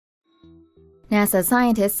NASA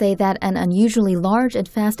scientists say that an unusually large and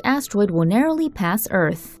fast asteroid will narrowly pass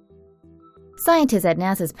Earth. Scientists at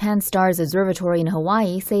NASA's Pan-STARRS observatory in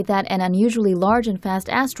Hawaii say that an unusually large and fast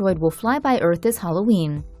asteroid will fly by Earth this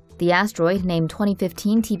Halloween. The asteroid, named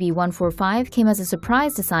 2015 TB145, came as a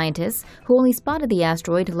surprise to scientists who only spotted the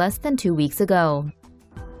asteroid less than 2 weeks ago.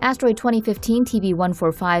 Asteroid 2015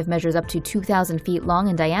 TB145 measures up to 2,000 feet long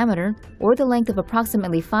in diameter, or the length of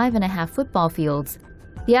approximately 5.5 football fields.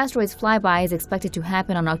 The asteroid's flyby is expected to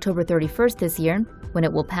happen on October 31st this year, when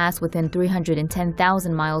it will pass within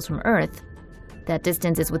 310,000 miles from Earth. That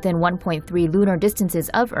distance is within 1.3 lunar distances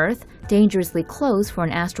of Earth, dangerously close for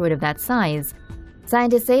an asteroid of that size.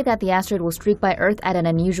 Scientists say that the asteroid will streak by Earth at an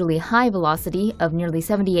unusually high velocity of nearly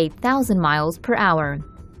 78,000 miles per hour.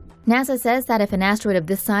 NASA says that if an asteroid of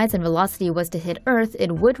this size and velocity was to hit Earth,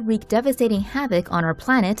 it would wreak devastating havoc on our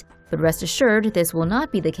planet, but rest assured this will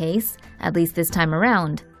not be the case, at least this time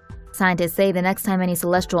around. Scientists say the next time any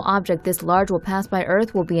celestial object this large will pass by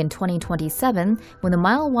Earth will be in 2027, when the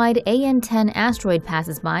mile-wide AN-10 asteroid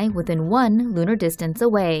passes by within 1 lunar distance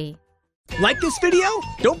away. Like this video?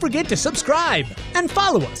 Don't forget to subscribe and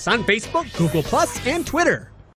follow us on Facebook, Google+, and Twitter.